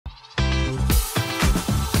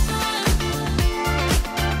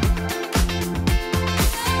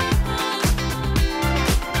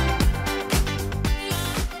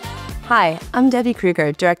Hi, I'm Debbie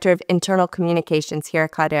Kruger, Director of Internal Communications here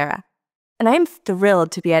at Cloudera, and I am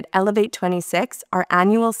thrilled to be at Elevate 26, our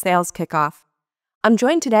annual sales kickoff. I'm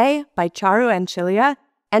joined today by Charu and Anchlia,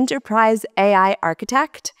 Enterprise AI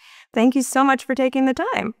Architect. Thank you so much for taking the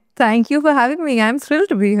time. Thank you for having me. I'm thrilled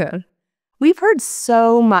to be here. We've heard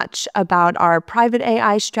so much about our private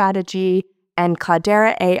AI strategy and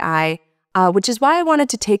Cloudera AI, which is why I wanted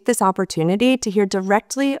to take this opportunity to hear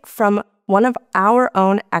directly from one of our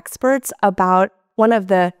own experts about one of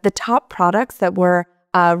the top products that we're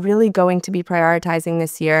really going to be prioritizing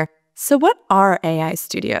this year. So what are AI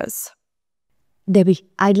studios? Debbie,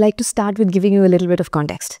 I'd like to start with giving you a little bit of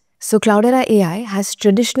context. So Cloudera AI has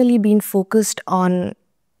traditionally been focused on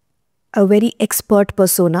a very expert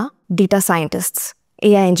persona, data scientists,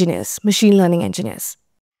 AI engineers, machine learning engineers.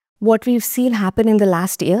 What we've seen happen in the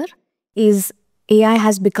last year is AI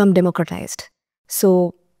has become democratized.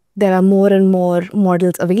 So there are more and more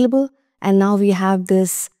models available, and now we have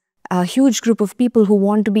this huge group of people who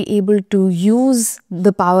want to be able to use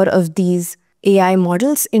the power of these AI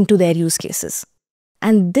models into their use cases.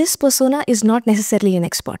 And this persona is not necessarily an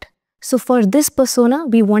expert. So for this persona,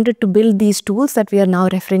 we wanted to build these tools that we are now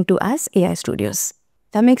referring to as AI studios.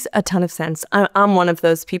 That makes a ton of sense. I'm one of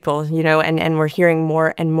those people, and we're hearing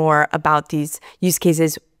more and more about these use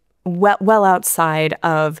cases well outside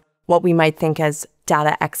of what we might think as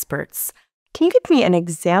data experts. Can you give me an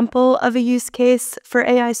example of a use case for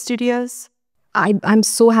AI studios? I'm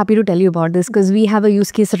so happy to tell you about this because we have a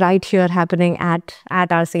use case right here happening at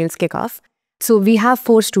our sales kickoff. So we have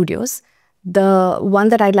 4 studios. The one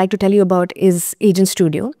that I'd like to tell you about is Agent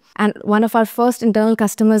Studio. And one of our first internal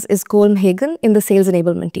customers is Colm in the sales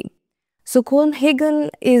enablement team. So Colm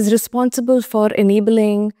is responsible for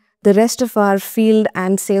enabling the rest of our field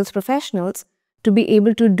and sales professionals to be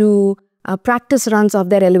able to do practice runs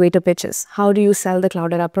of their elevator pitches. How do you sell the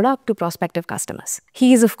Cloudera product to prospective customers?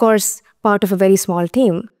 He is, of course, part of a very small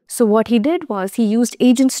team. So what he did was he used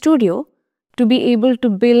Agent Studio to be able to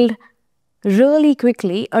build really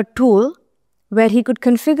quickly a tool where he could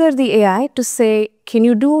configure the AI to say, can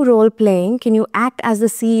you do role playing? Can you act as the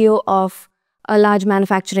CEO of a large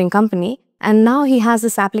manufacturing company? And now he has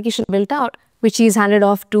this application built out, which he's handed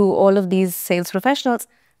off to all of these sales professionals.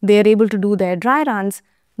 They're able to do their dry runs.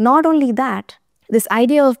 Not only that, this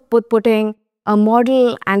idea of putting a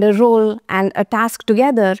model and a role and a task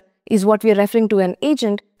together is what we're referring to an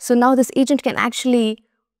agent. So now this agent can actually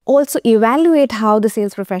also evaluate how the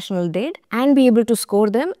sales professional did and be able to score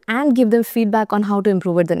them and give them feedback on how to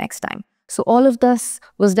improve it the next time. So all of this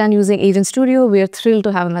was done using Agent Studio. We're thrilled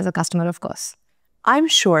to have him as a customer, of course. I'm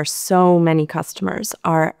sure so many customers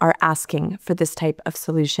are asking for this type of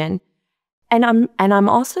solution. And I'm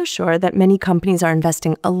also sure that many companies are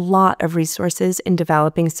investing a lot of resources in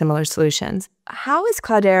developing similar solutions. How is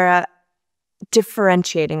Cloudera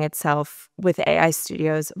differentiating itself with AI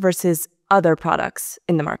studios versus other products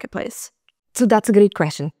in the marketplace? So that's a great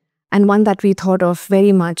question, and one that we thought of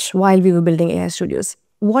very much while we were building AI studios.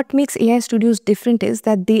 What makes AI studios different is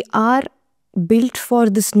that they are built for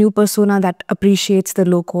this new persona that appreciates the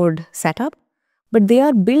low-code setup, but they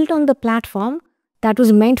are built on the platform that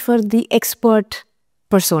was meant for the expert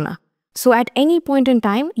persona. So at any point in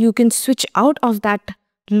time, you can switch out of that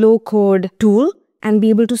low-code tool and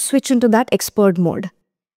be able to switch into that expert mode.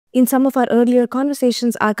 In some of our earlier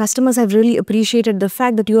conversations, our customers have really appreciated the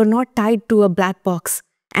fact that you are not tied to a black box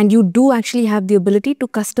and you do actually have the ability to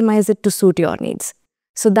customize it to suit your needs.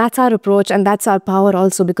 So that's our approach, and that's our power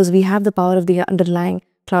also, because we have the power of the underlying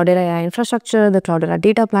Cloudera AI infrastructure, the Cloudera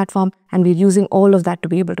data platform, and we're using all of that to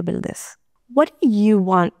be able to build this. What do you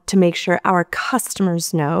want to make sure our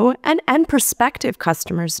customers know and prospective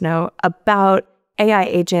customers know about AI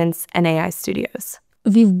agents and AI studios?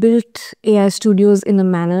 We've built AI studios in a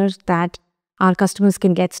manner that our customers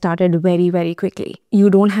can get started very, very quickly. You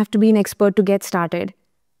don't have to be an expert to get started.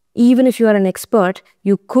 Even if you are an expert,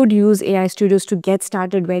 you could use AI studios to get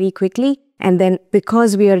started very quickly. And then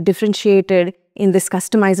because we are differentiated in this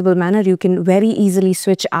customizable manner, you can very easily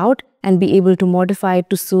switch out and be able to modify it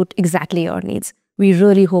to suit exactly your needs. We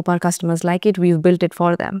really hope our customers like it. We've built it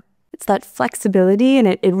for them. It's that flexibility, and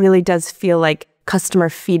it really does feel like customer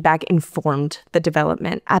feedback informed the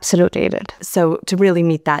development. Absolutely it did. So to really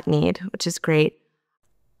meet that need, which is great.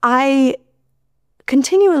 I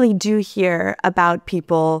continually do hear about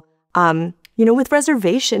people, with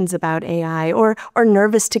reservations about AI or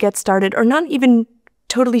nervous to get started or not even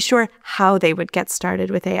totally sure how they would get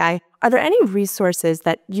started with AI. Are there any resources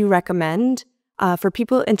that you recommend for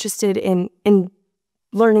people interested in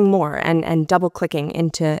learning more and double-clicking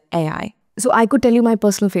into AI? So I could tell you my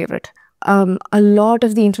personal favorite, A lot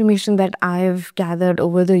of the information that I've gathered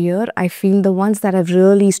over the year, I feel the ones that have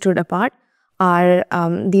really stood apart are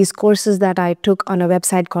these courses that I took on a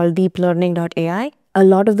website called deeplearning.ai. A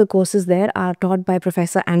lot of the courses there are taught by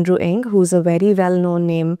Professor Andrew Ng, who's a very well-known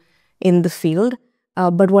name in the field.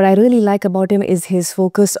 But what I really like about him is his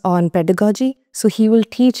focus on pedagogy. So he will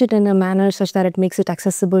teach it in a manner such that it makes it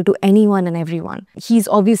accessible to anyone and everyone. He's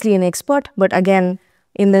obviously an expert, but again,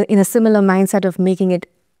 in a similar mindset of making it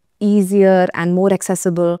easier and more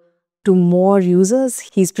accessible to more users,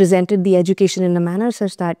 he's presented the education in a manner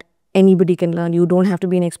such that anybody can learn. You don't have to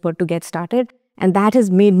be an expert to get started. And that has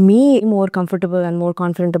made me more comfortable and more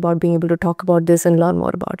confident about being able to talk about this and learn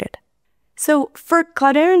more about it. So for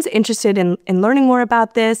Clouderans interested in learning more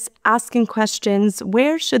about this, asking questions,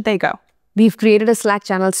 where should they go? We've created a Slack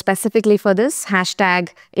channel specifically for this,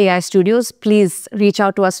 #AI Studios. Please reach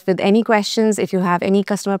out to us with any questions. If you have any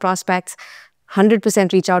customer prospects,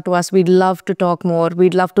 100% reach out to us. We'd love to talk more.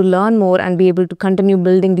 We'd love to learn more and be able to continue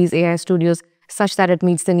building these AI studios such that it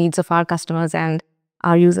meets the needs of our customers and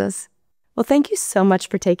our users. Well, thank you so much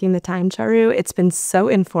for taking the time, Charu. It's been so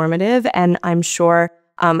informative, and I'm sure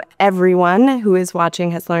everyone who is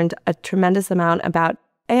watching has learned a tremendous amount about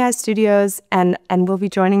AI studios and will be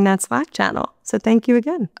joining that Slack channel. So thank you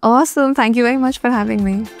again. Awesome. Thank you very much for having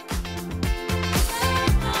me.